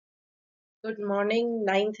Good morning,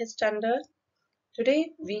 ninth standard. Today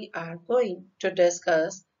we are going to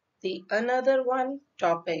discuss the another one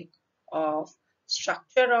topic of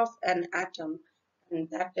structure of an atom, and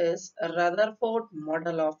that is a Rutherford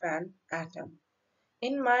model of an atom.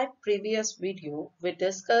 In my previous video, we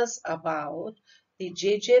discussed about the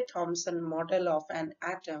J.J. Thomson model of an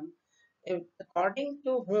atom, according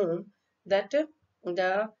to whom that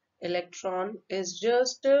the electron is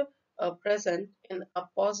just present in a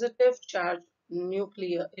positive charge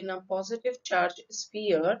nuclear, in a positive charge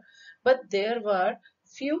sphere, but there were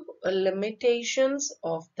few limitations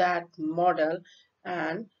of that model,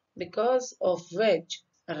 and because of which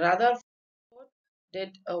Rutherford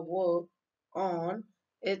did a work on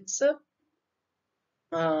its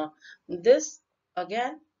uh, this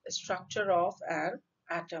again structure of an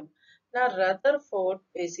atom. Now Rutherford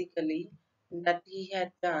basically that he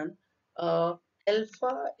had done a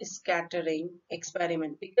alpha scattering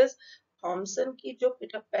experiment, because Thompson की जो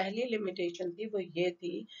बेटा पहली limitation थी वो ये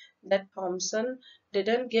थी that Thomson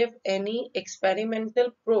didn't give any experimental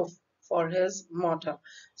proof for his model.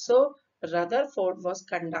 So Rutherford was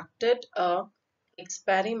conducted a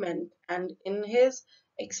experiment, and in his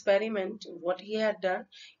experiment what he had done,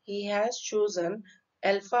 he has chosen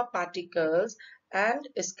alpha particles, and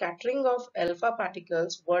scattering of alpha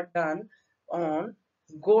particles were done on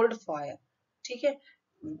gold foil. ठीक है.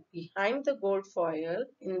 Behind the gold foil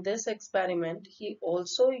in this experiment he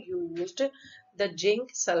also used the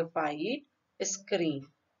zinc sulfide screen.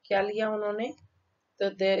 क्या लिया उन्होंने?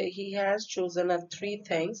 So there he has chosen three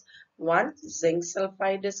things. One, zinc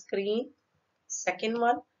sulfide screen. Second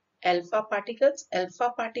one, alpha particles.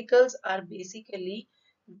 Alpha particles are basically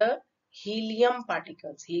the helium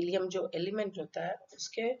particles. Helium जो element होता है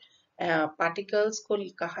उसके particles को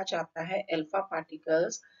कहा जाता है alpha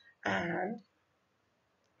particles. And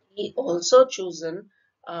he also chosen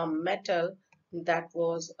a metal that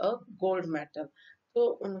was a gold metal. तो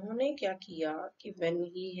उन्होंने क्या किया कि when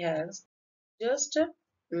he has just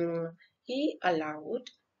he allowed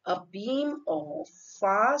a beam of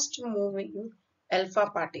fast moving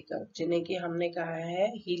alpha particles, जिन्हें कि हमने कहा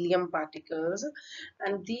है helium particles,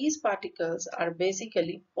 and these particles are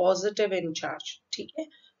basically positive in charge. ठीक है,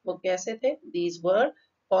 वो कैसे थे? These were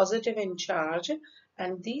positive in charge,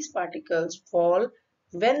 and these particles fall,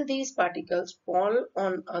 when these particles fall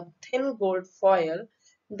on a thin gold foil,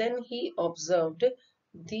 then he observed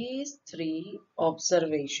these three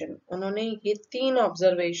observation. उन्होंने ये तीन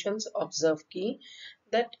observations observe की,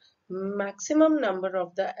 that maximum number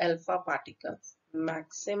of the alpha particles,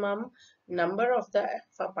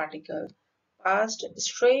 passed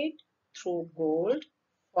straight through gold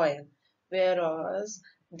foil, whereas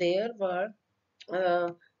there were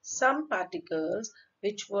some particles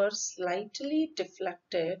which were slightly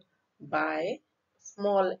deflected by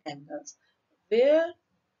small angles, where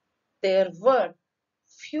there were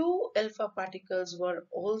few alpha particles were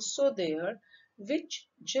also there which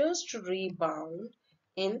just rebound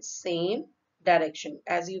in same direction,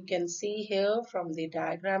 as you can see here from the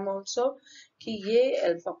diagram also कि ये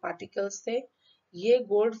alpha particles थे, ये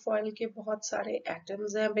gold foil के बहुत सारे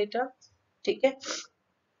atoms हैं बेटा. ठीक है.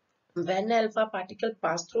 when alpha particle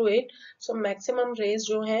pass through it, so maximum rays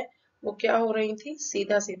जो हैं वो क्या हो रही थी?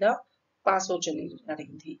 सीधा सीधा पास हो चली जा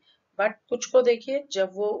रही थी. बट कुछ को देखिए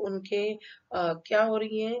जब वो उनके क्या हो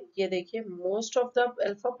रही है, ये देखिए most of the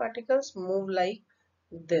alpha particles move like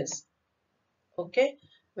this. Okay,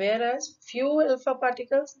 whereas few alpha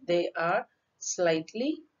particles they are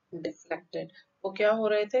slightly deflected. वो क्या हो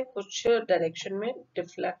रहे थे? कुछ डायरेक्शन में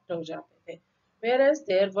डिफ्लेक्ट हो जाते थे. Whereas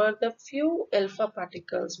there were the few alpha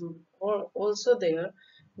particles also there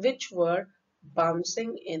which were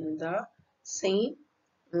bouncing in the same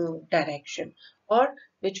direction, or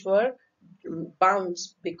which were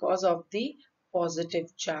bounced because of the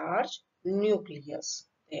positive charge nucleus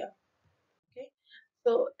there. Okay,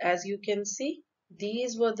 so as you can see,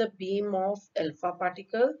 these were the beam of alpha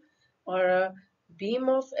particle, or a beam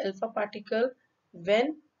of alpha particle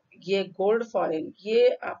when ये gold foil,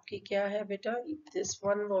 ये आपकी क्या है बेटा? This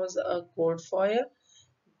one was a gold foil.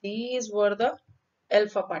 These were the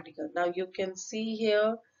alpha particles. Now you can see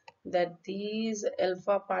here that these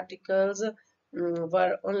alpha particles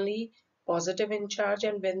were only positive in charge,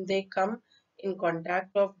 and when they come in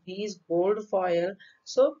contact of these gold foil,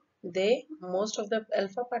 so they, most of the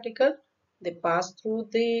alpha particle, they pass through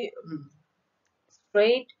the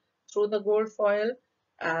straight through the gold foil,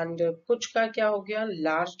 and कुछ का क्या हो गया?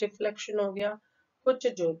 Large deflection हो गया. कुछ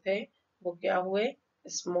जो थे वो क्या हुए?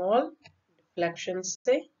 Small deflections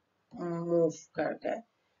से move कर गए.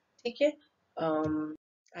 ठीक है.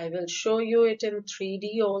 I will show you it in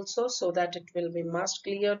 3D also so that it will be much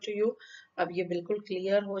clear to you. अब ये बिल्कुल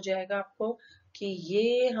क्लियर हो जाएगा आपको कि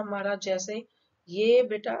ये हमारा जैसे ये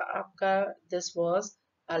बेटा आपका this was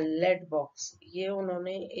a lead box. ये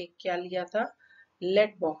उन्होंने एक क्या लिया था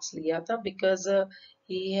lead box लिया था because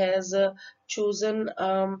he has chosen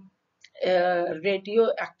radio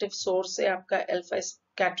active source से आपका अल्फा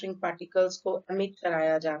स्कैटरिंग पार्टिकल्स को एमिट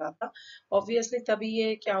कराया जा रहा था ऑब्वियसली तभी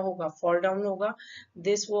ये क्या होगा फॉल डाउन होगा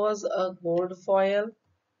this was a gold foil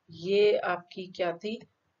ये आपकी क्या थी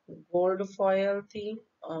गोल्ड फॉयल थी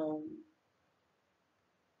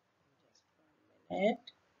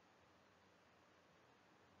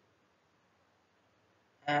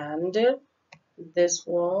and this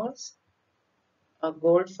was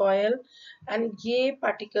gold foil and ये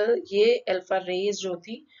पार्टिकल ये अल्फा रेज जो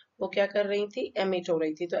थी वो क्या कर रही थी एमिट हो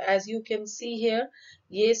रही थी तो as you can see here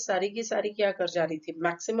ये सारी की सारी क्या कर जा रही थी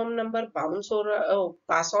मैक्सिमम नंबर बाउंस हो रहा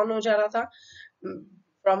पास ऑन हो जा रहा था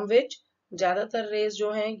फ्रॉम विच ज्यादातर रेज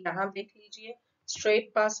जो है यहाँ देख लीजिए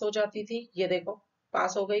स्ट्रेट पास हो जाती थी ये देखो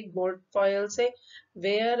पास हो गई गोल्ड फॉयल से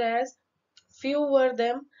where as few were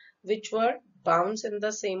them which were bounce in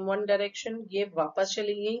the same one direction ये वापस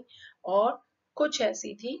चली गई और कुछ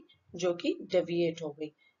ऐसी थी जो कि डेविएट हो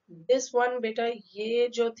गई this one बेटा ये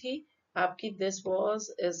जो थी आपकी this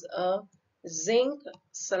was is a zinc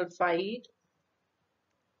sulfide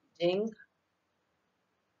zinc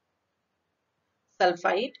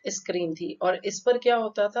sulphide screen थी और इस पर क्या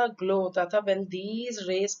होता था ग्लो होता था when these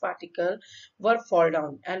race particle were fall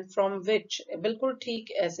down and from which बिल्कुल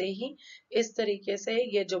ठीक ऐसे ही इस तरीके से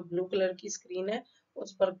ये जो ब्लू कलर की स्क्रीन है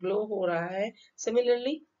उस पर ग्लो हो रहा है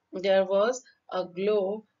similarly there was a glow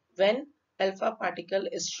when alpha particle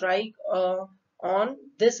strike on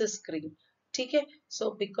this screen ठीक है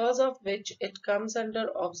so because of which it comes under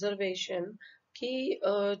observation कि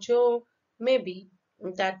जो मे बी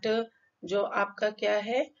दैट जो आपका क्या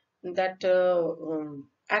है दैट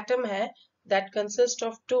एटम है that consist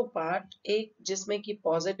of two part एक जिसमें कि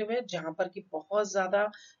पॉजिटिव है जहां पर कि बहुत ज्यादा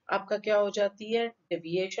आपका क्या हो जाती है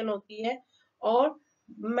डेविएशन होती है और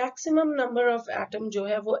मैक्सिमम नंबर ऑफ एटम जो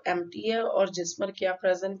है वो एम्प्टी है और जिसमें क्या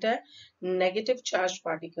प्रेजेंट है नेगेटिव चार्ज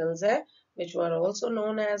पार्टिकल्स है which were also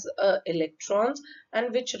known as electrons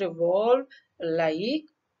and which revolve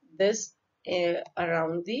like this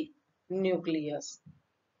around the nucleus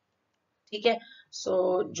ठीक है सो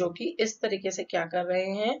जो कि इस तरीके से क्या कर रहे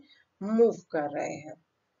हैं मूव कर रहे हैं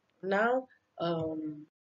नाउ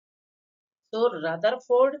सो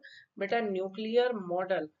रदरफोर्ड बेटा nuclear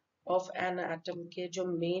model of an atom के जो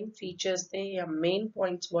मेन फीचर्स थे या main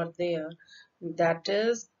points were there that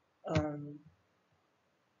is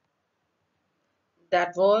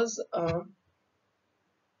that was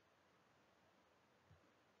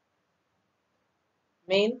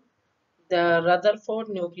main the Rutherford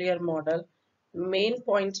nuclear model, main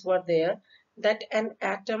points were there that an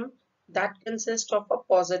atom that consists of a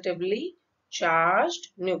positively charged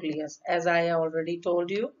nucleus, as I already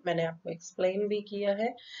told you, मैंने आपको explain भी किया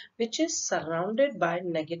है, which is surrounded by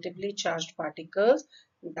negatively charged particles,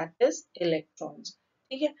 that is electrons.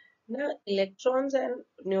 ठीक है? Now electrons and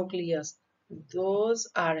nucleus, those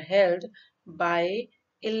are held by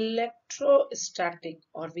electrostatic,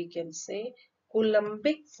 or we can say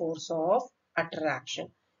Coulombic force of attraction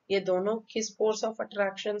ये दोनों किस फोर्स ऑफ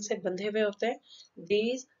अट्रैक्शन से बंधे हुए होते हैं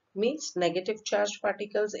these means negative charge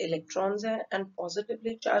particles electrons हैं and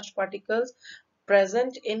positively charge particles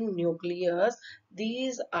present in nucleus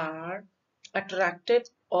these are attracted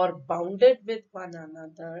or bounded with one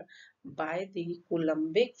another by the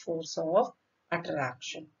coulombic force of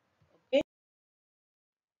attraction okay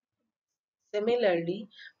Similarly,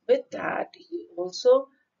 with that, he also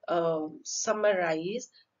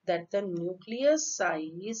summarized that the nucleus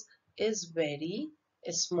size is very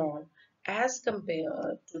small as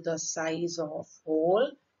compared to the size of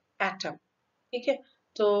whole atom. ठीक है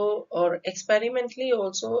तो और experimentally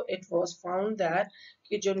also it was found that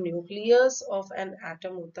कि जो nucleus of an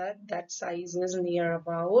atom होता है that size is near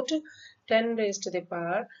about 10 raised to the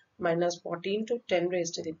power minus 14 to 10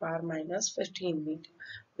 raised to the power minus 15 meter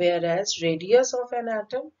whereas radius of an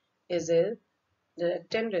atom is the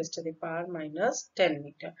 10 raised to the power minus 10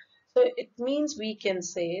 meter. So it means we can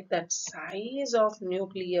say that size of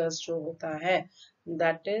nucleus जो होता है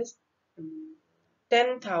that is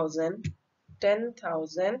 10,000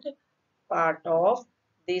 part of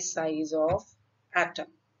the size of atom.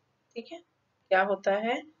 ठीक है क्या होता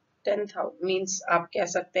है 10,000 means आप कह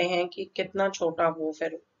सकते हैं कि कितना छोटा वो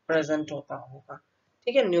फिर प्रेजेंट होता होगा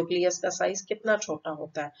ठीक है न्यूक्लियस का साइज कितना छोटा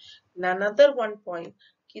होता है अनदर वन पॉइंट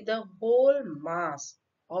कि the whole mass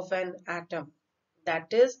of an atom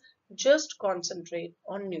that is just concentrate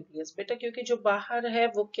on nucleus. बेटा क्योंकि जो बाहर है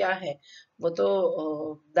वो क्या है, वो तो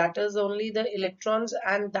that is only the electrons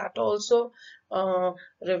and that also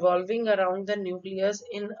revolving around the nucleus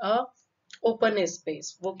in a open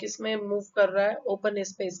space. वो किस में मूव कर रहा है, ओपन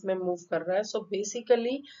स्पेस में मूव कर रहा है। सो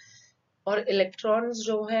बेसिकली और इलेक्ट्रॉन्स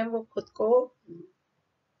जो है वो खुद को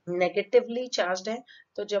नेगेटिवली चार्ज्ड है,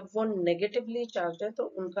 तो जब वो नेगेटिवली चार्ज्ड है तो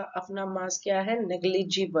उनका अपना मास क्या है,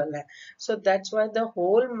 नेग्लिजिबल है। So that's why the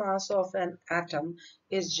whole mass of an atom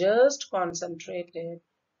is just concentrated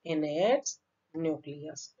in its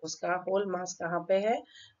nucleus. उसका होल मास कहाँ पे है,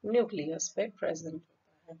 न्यूक्लियस पे प्रेजेंट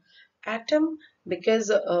होता है। Atom because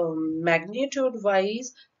magnitude wise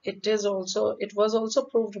it was also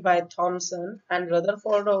proved by Thomson and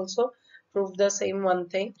Rutherford also proved the same one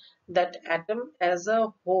thing, that atom as a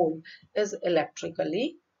whole is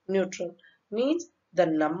electrically neutral, means the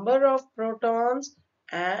number of protons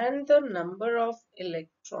and the number of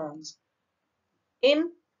electrons in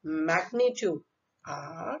magnitude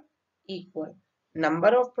are equal.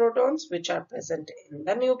 Number of protons which are present in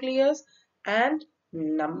the nucleus and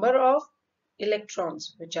number of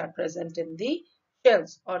electrons which are present in the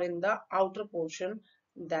shells or in the outer portion,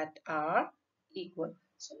 that are equal.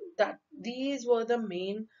 So that these were the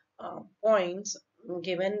main points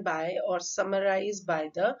given by or summarized by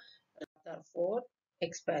the Rutherford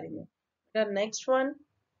experiment. The next one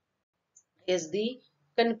is the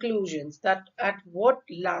conclusions, that at what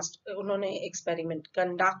last उन्होंने experiment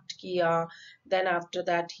conduct किया, then after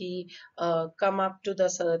that he come up to the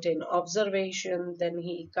certain observation, then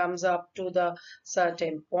he comes up to the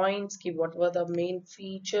certain points कि what were the main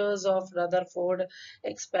features of Rutherford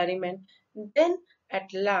experiment. Then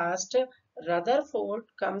at last Rutherford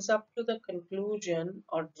comes up to the conclusion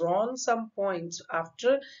or drawn some points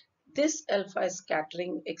after this alpha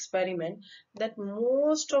scattering experiment, that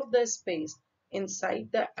most of the space inside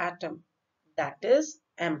the atom, that is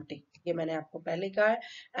empty. ये मैंने आपको पहले कहा है.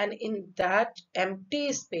 And in that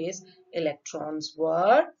empty space electrons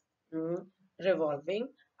were revolving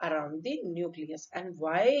around the nucleus. And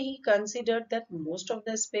why he considered that most of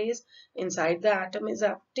the space inside the atom is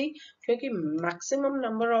empty, क्योंकि maximum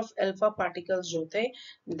number of alpha particles जो थे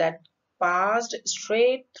that passed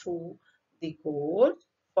straight through the gold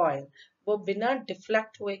foil, वो बिना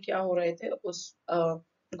deflect हुए क्या हो रहे थे, उस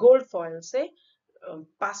गोल्ड फॉयल से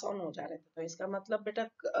पास ऑन हो जा रहे थे. तो इसका मतलब बेटा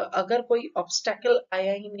अगर कोई ऑब्स्टेकल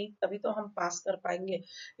आया ही नहीं तभी तो हम पास कर पाएंगे.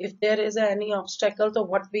 If there is any obstacle तो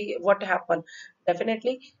what happen,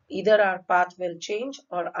 definitely either our path will change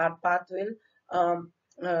or our path will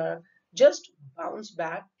just bounce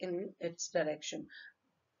back in its direction,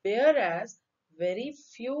 whereas very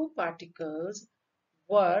few particles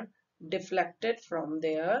were deflected from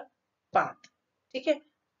their path. ठीक है,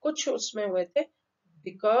 कुछ उसमें हुए थे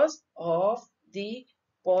because of the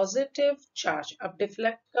positive charge. अब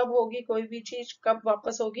deflect कब होगी कोई भी चीज, कब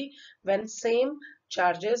वापस होगी, when same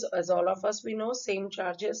charges, as all of us we know, same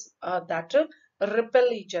charges that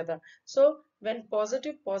repel each other. So when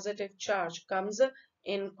positive charge comes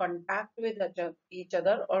in contact with each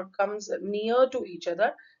other or comes near to each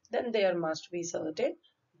other, then there must be certain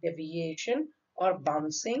deviation or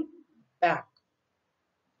bouncing back.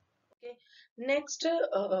 Okay. Next,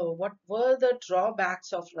 what were the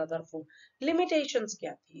drawbacks of Rutherford? Limitations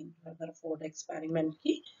क्या थी Rutherford experiment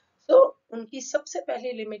की? So उनकी सबसे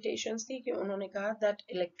पहली limitations थी कि उन्होंने कहा that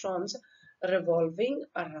electrons revolving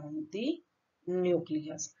around the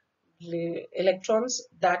nucleus, electrons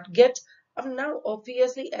that get, now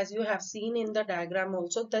obviously as you have seen in the diagram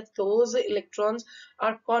also, that those electrons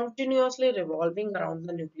are continuously revolving around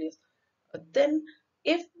the nucleus. Then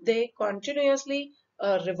if they continuously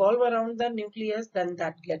revolve around the nucleus, then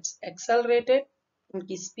that gets accelerated,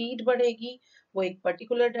 उनकी speed बढ़ेगी, वो एक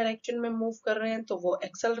particular direction में move कर रहे हैं तो वो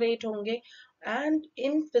accelerate होंगे. And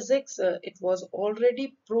in physics it was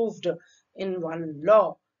already proved in one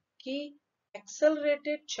law कि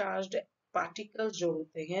accelerated charged particles जो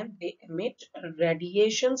होते हैं, they emit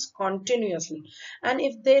radiations continuously, and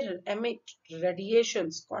if they emit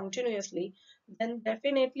radiations continuously, then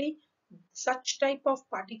definitely such type of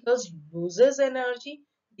particles loses energy,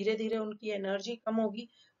 धीरे धीरे उनकी energy कम होगी.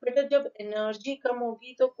 बेटा जब एनर्जी कम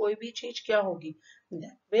होगी तो कोई भी चीज क्या होगी,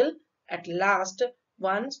 that will at last,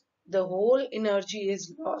 once the whole energy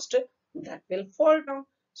is lost, that will fall down.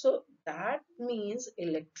 So that means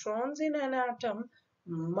electrons in an atom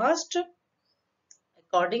must,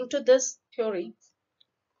 according to this theory,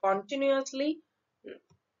 continuously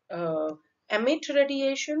uh, emit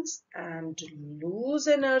radiations and lose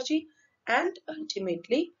energy and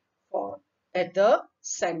ultimately fall at the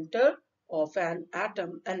center of an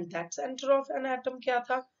atom. And that center of an atom क्या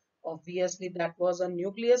था, Obviously, that was a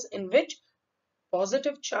nucleus in which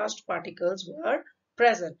positive charged particles were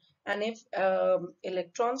present. And if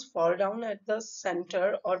electrons fall down at the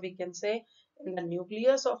center, or we can say in the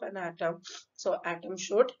nucleus of an atom, so atom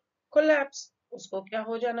should collapse. उसको क्या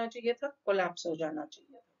हो जाना चाहिए था? Collapse हो जाना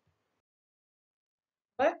चाहिए था.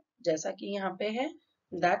 But जैसा कि यहाँ पे है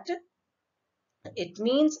that it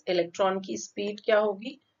means electron की speed क्या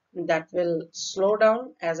होगी? That will slow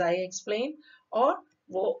down as I explained, और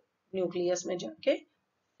वो nucleus में जाके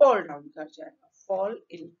fall down कर जाएगा, fall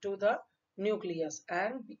into the nucleus,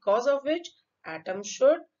 and because of which atom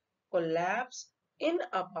should collapse in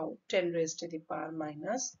about 10 raised to the power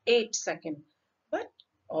minus 8 second. But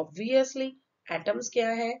obviously atoms क्या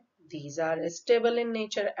है? These are stable in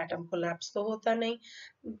nature. Atom collapse तो होता नहीं.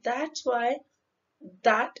 That's why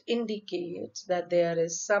that indicates that there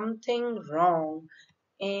is something wrong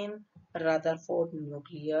in Rutherford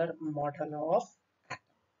nuclear model of atom.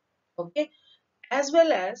 Okay, as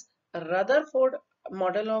well as Rutherford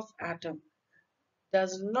model of atom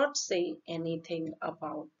does not say anything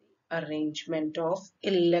about the arrangement of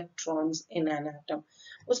electrons in an atom.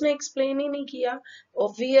 उसने explain ही नहीं किया.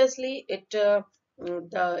 Obviously,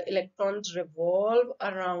 the electrons revolve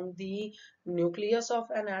around the nucleus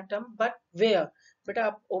of an atom, but where?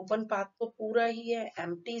 बेटा open path तो पूरा ही है,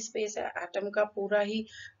 empty space है atom का पूरा ही,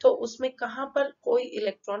 तो उसमें कहाँ पर कोई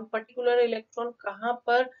इलेक्ट्रॉन, पर्टिकुलर इलेक्ट्रॉन कहाँ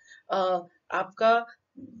पर आपका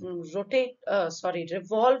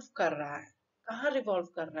रिवॉल्व कर रहा है, कहाँ रिवॉल्व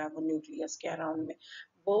कर रहा है वो न्यूक्लियस के अराउंड में,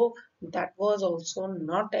 वो that was also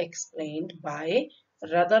not explained by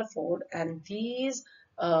Rutherford, and these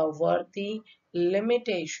were the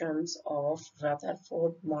limitations of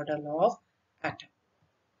Rutherford model of atom.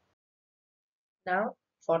 Now,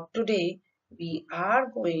 for today, we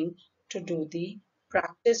are going to do the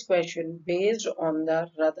practice question based on the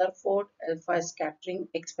Rutherford alpha scattering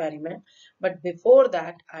experiment. But before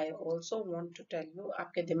that, I also want to tell you,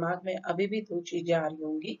 आपके दिमाग में अभी भी दो चीजें आ रही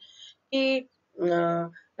होंगी कि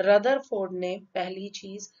रदरफोर्ड ने पहली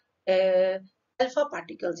चीज अल्फा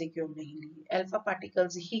पार्टिकल्स ही क्यों नहीं ली, अल्फा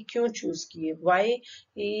पार्टिकल्स ही क्यों चूज किए, why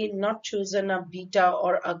he not chosen a beta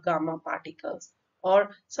और अ गामा पार्टिकल्स और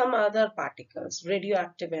some other particles, radio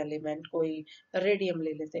active element, कोई रेडियम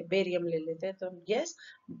ले लेते, बेरियम ले लेते, तो yes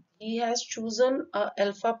he has chosen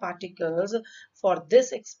alpha particles for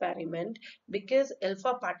this experiment because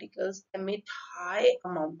alpha particles emit high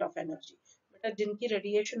amount of energy. जिनकी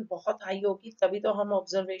radiation बहुत हाई होगी तभी तो हम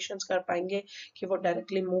ऑब्जर्वेशंस कर पाएंगे कि वो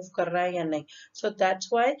डायरेक्टली मूव कर रहा है या नहीं. So that's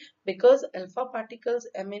why, because alpha particles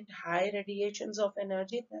emit high radiations of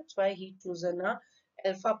energy, that's why he chosen a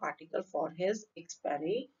alpha particle for his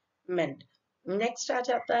experiment. Next आ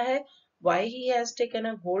जाता है why he has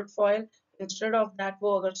taken a gold foil. Instead of that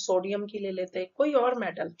वो अगर sodium की ले लेते, कोई और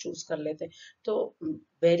metal choose कर लेते, तो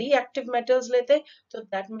वेरी एक्टिव मेटल्स लेते, तो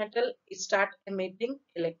that metal start emitting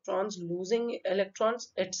electrons, losing electrons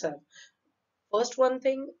itself. First one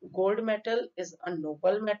thing, gold metal is a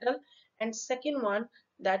noble metal, and second one,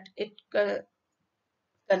 that it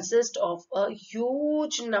consists of a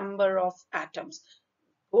huge number of atoms.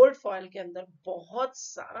 Gold foil के अंदर बहुत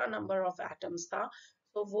सारा number of atoms था,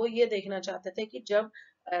 तो वो ये देखना चाहते थे कि जब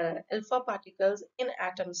अल्फा पार्टिकल्स इन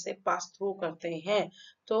एटम्स से पास थ्रू करते हैं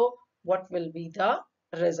तो what will be the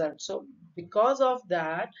result. So because of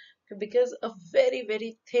that, because a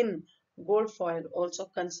very thin gold foil also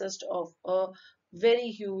consists of a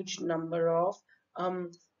very huge number of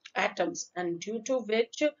atoms, and due to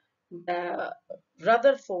which the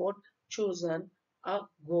Rutherford chosen a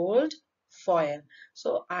gold foil.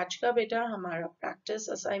 So आज का बेटा हमारा practice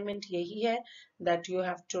assignment यही है that you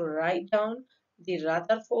have to write down the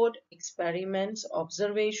Rutherford experiments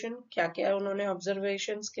observation, क्या क्या उन्होंने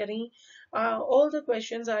observations करी. All the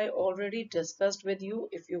questions I already discussed with you.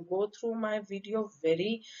 If you go through my video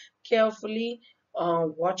very carefully,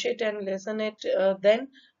 watch it and listen it, then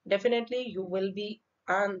definitely you will be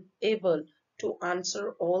able to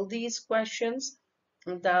answer all these questions.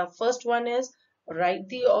 The first one is write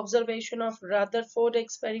the observation of Rutherford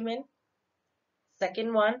experiment.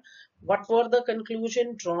 Second one, what were the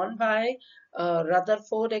conclusion drawn by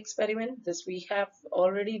Rutherford experiment? This we have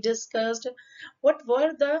already discussed. What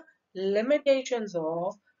were the limitations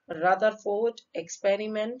of Rutherford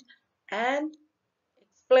experiment, and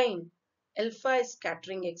explain alpha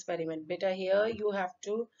scattering experiment. Beta, here you have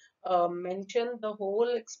to mention the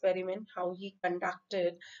whole experiment, how he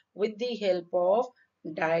conducted with the help of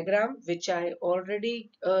diagram, which I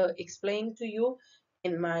already explained to you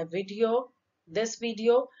in my video, this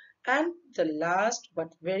video. And the last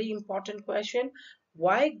but very important question,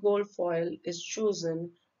 why gold foil is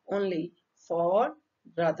chosen only for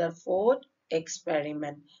Rutherford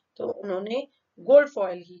experiment. तो उन्होंने gold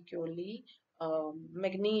foil ही क्यों ली,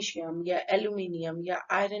 magnesium या aluminium या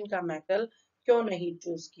iron का metal क्यों नहीं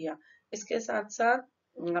choose किया। इसके साथ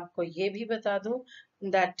साथ आपको ये भी बता दूं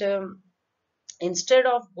that instead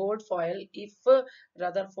of gold foil, if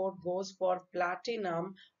Rutherford goes for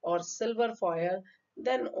platinum or silver foil,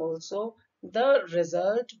 then also the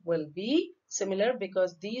result will be similar,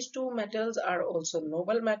 because these two metals are also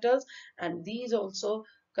noble metals and these also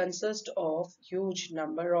consist of huge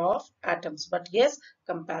number of atoms. But yes,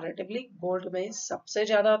 comparatively gold में सबसे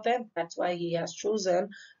ज़्यादा होता है. That's why he has chosen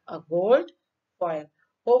a gold foil.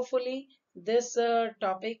 Hopefully this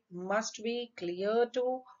topic must be clear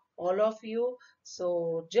to all of you.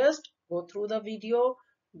 So just go through the video,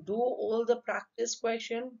 do all the practice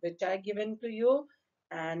question which I given to you,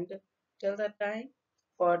 and till the time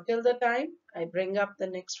I bring up the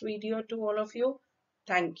next video to all of you.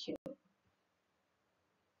 Thank you.